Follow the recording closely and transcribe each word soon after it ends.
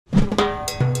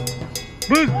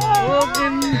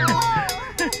Open.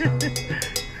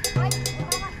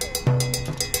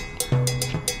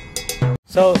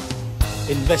 So,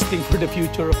 investing for the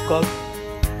future of golf.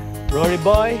 Rory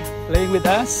boy playing with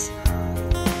us.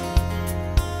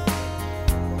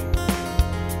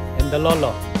 And the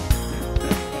Lolo.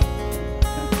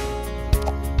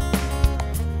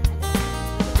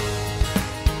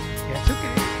 Yeah, it's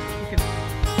okay. You can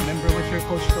remember what your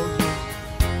coach told you.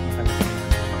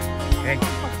 Okay.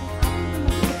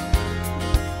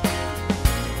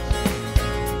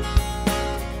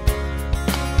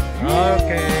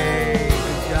 Okay,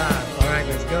 good job. Alright,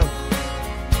 let's go.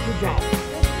 Good job.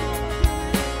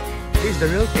 This is the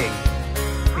real thing.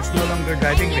 It's no longer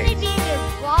driving range.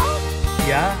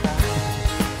 Yeah.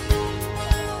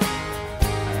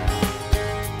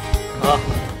 Oh,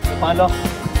 follow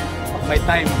my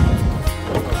time.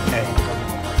 Okay.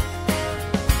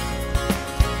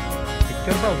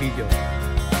 Picture ba o video?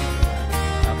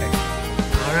 Okay.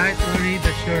 Alright, Rory,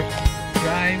 that's your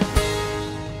drive.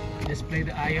 Just play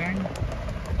the iron.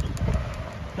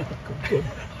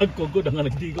 Ang kugod ang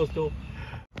nagdigos to.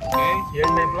 Okay, you're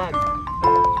in my vlog.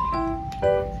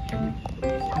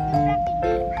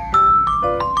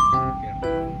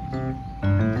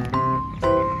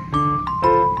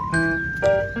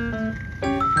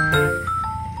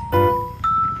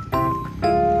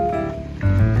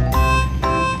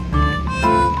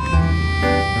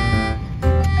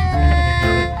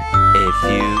 A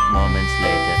few moments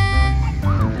later.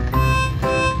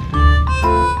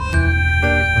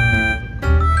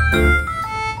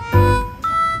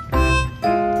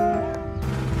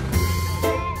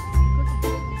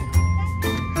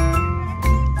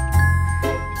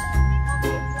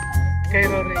 Okay,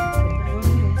 Rory.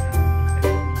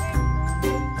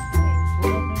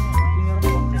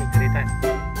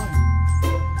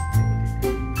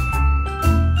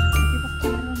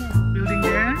 Building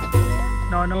there?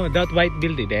 No, that white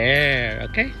building there.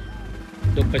 Okay?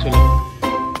 Doon pa sila.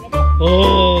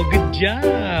 Oh, good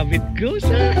job. It goes.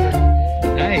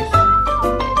 Nice.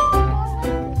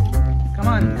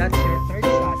 Come on, that's your third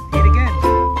shot. Hit again.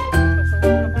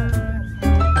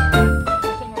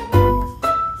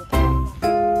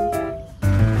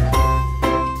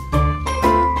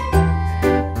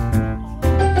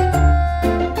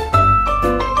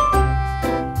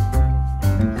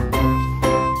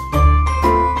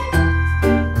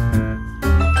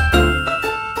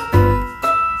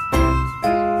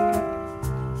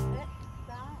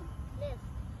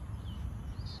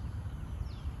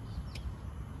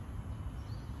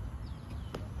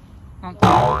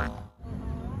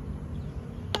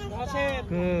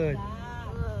 Good.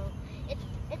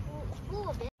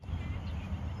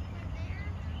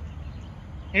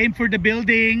 Aim for the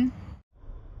building.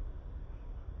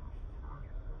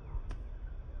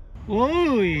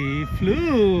 Oh, he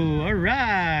flew. All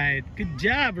right. Good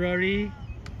job, Rory.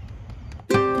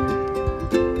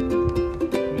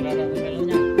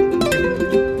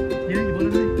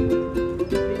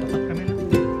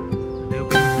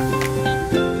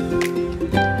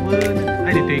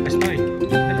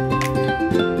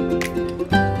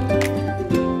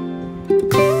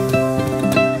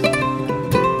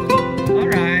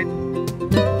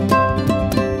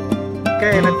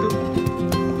 Okay, let's go.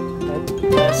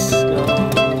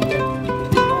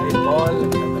 Ball.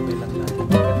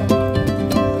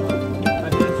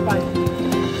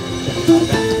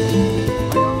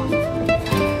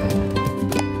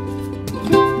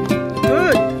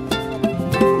 Good.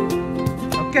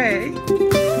 Okay,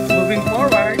 moving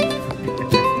forward.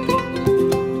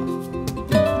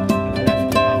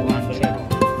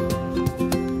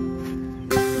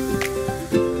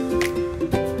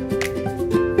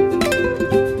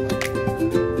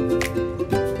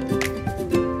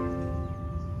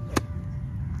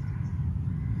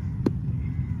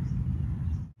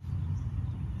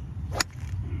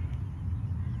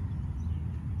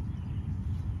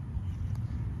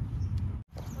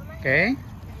 Okay,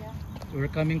 we're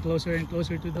coming closer and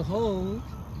closer to the hole.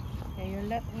 Okay, your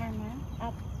left arm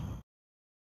up.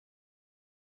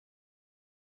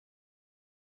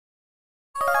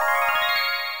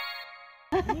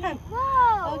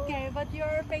 Wow! Okay, but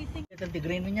you're facing. Ito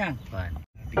tigrain mo niya. Pan.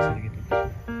 Tigsa gitu.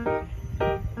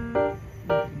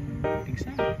 Tigsa.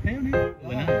 Ayun eh.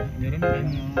 Wala. Meron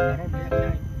lang laro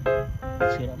niya.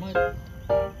 Sira mo.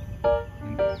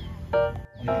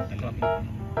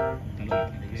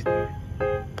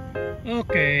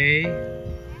 Okay,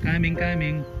 coming.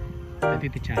 That's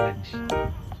the challenge.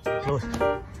 Close.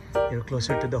 You're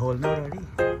closer to the hole now, Rory.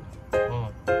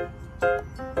 Oh.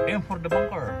 Aim for the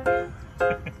bunker.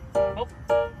 Hop.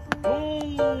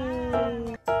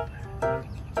 Oh.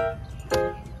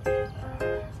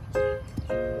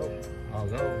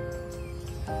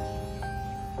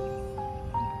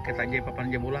 kita aja papan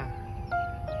aja bola.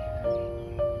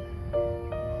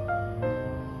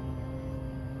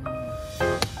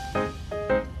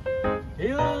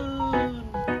 Ayun.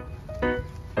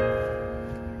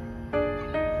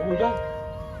 Hujan.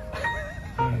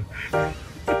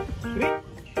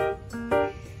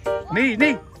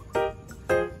 Nih.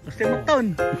 Mesti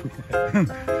maton.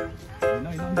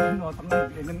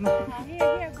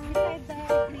 Here, beside the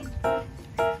green.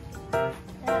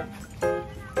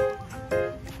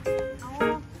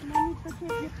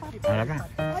 Alaga.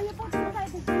 Oh, you put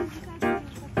beside the green.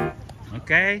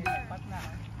 Okay.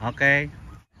 Okay.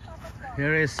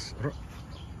 Here is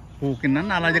Pukin na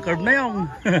nala di curve na yung.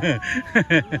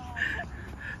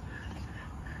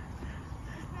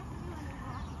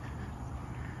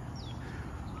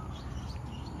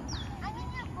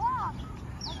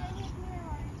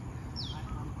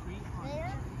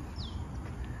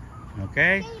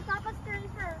 Okay. Papa's turn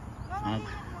first.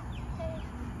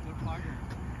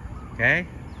 Okay.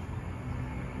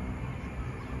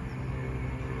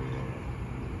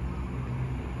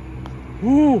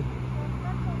 Woo.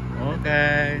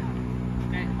 Okay.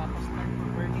 Okay, Papa's turn for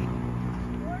birdie.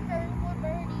 Your turn for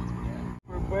birdie.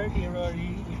 For birdie,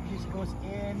 Rory. If this goes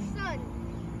in, Son.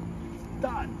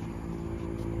 done.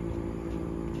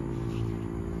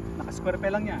 Naka-square pa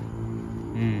lang niya.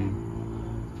 Yan,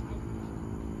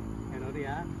 Rory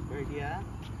ha. Birdie ha.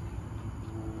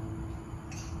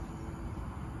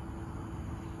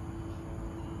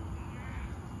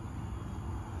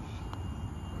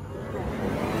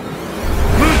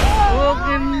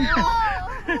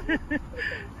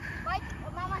 Mike,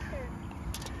 Mama's turn.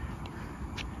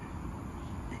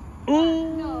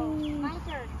 Oh. No, my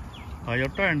turn. Oh, your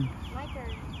turn. My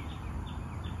turn.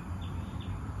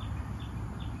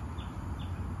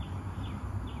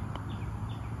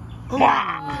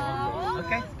 Wow.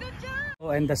 Okay. Good job.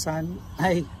 Oh, and the son,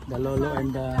 the lolo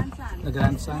and the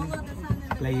grandson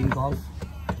playing golf.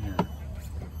 Yeah.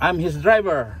 I'm his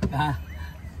driver.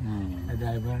 The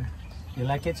driver. You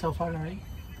like it so far, right?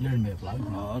 You're in my vlog.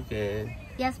 Oh, okay.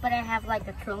 Yes, but I have like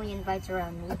a trillion bites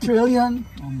around me. A trillion?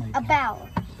 Oh my god. About.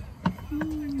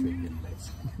 Trillion lights.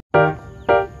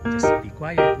 Just be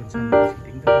quiet when someone's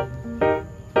hitting the ball.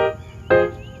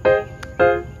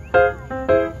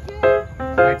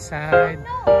 Right side.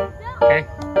 Okay.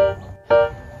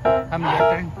 Come, your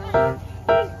turn.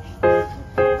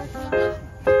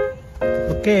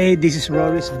 Okay, this is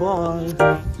Rorys' ball.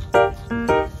 Oh no.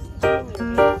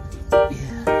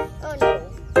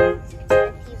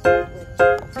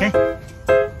 Okay.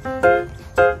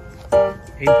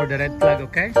 Aim for the red flag,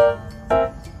 okay?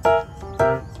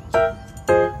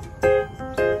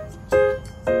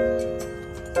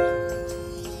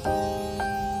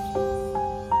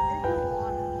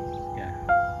 Yeah.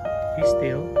 Be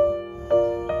still.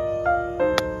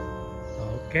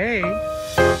 Okay.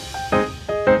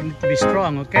 You need to be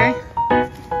strong, okay?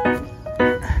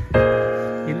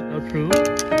 You need to go through.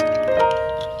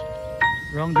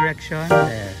 Wrong direction.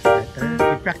 There. Better.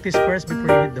 You practice first before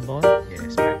you hit the ball.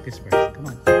 Yes, practice first. Come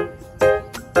on.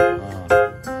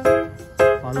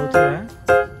 Follow through, huh?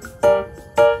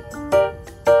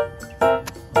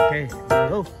 Okay,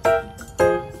 go.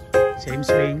 Same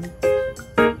swing.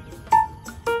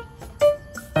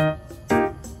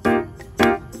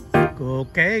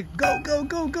 Okay, go.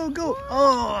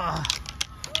 Oh,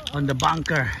 on the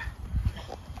bunker.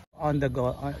 On the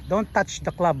go. Don't touch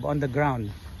the club on the ground.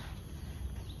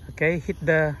 Okay, hit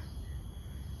the.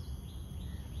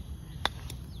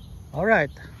 All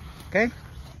right. Okay.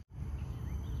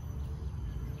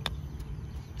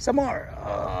 Some more.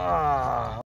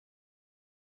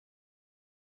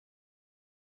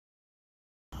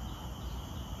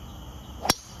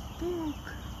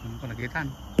 Ano ko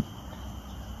nagitan?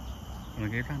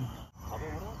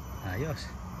 Ayos.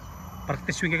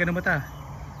 Practice swing kayo ng mata.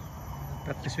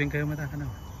 Practice swing kayo mata.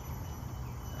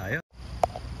 Ayos.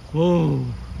 Whoa.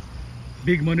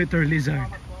 Big monitor lizard.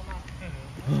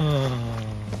 Oh,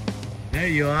 there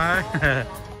you are.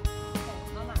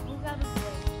 Mama, move out of the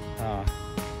way. Ah.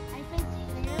 I think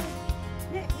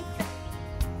there.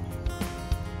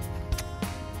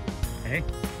 Okay.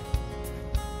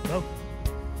 Go.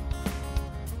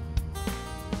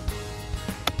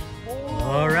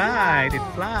 Alright, it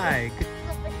fly. Good.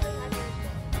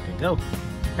 Okay, go.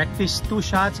 Practice 2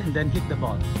 shots and then hit the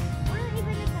ball.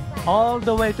 All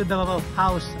the way to the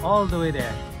house, all the way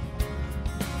there.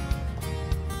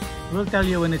 We'll tell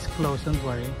you when it's close, don't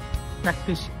worry.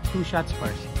 Practice 2 shots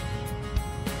first.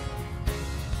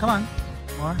 Come on.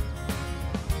 More.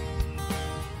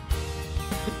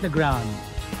 Hit the ground.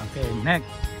 Okay, next.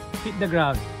 Hit the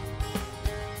ground.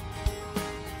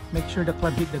 Make sure the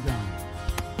club hit the ground.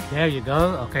 There you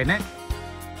go. Okay, next.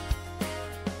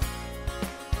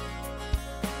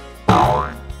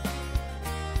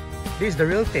 This is the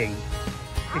real thing.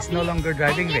 It's no longer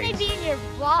driving I'm gonna range. be in your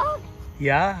vlog?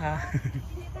 Yeah.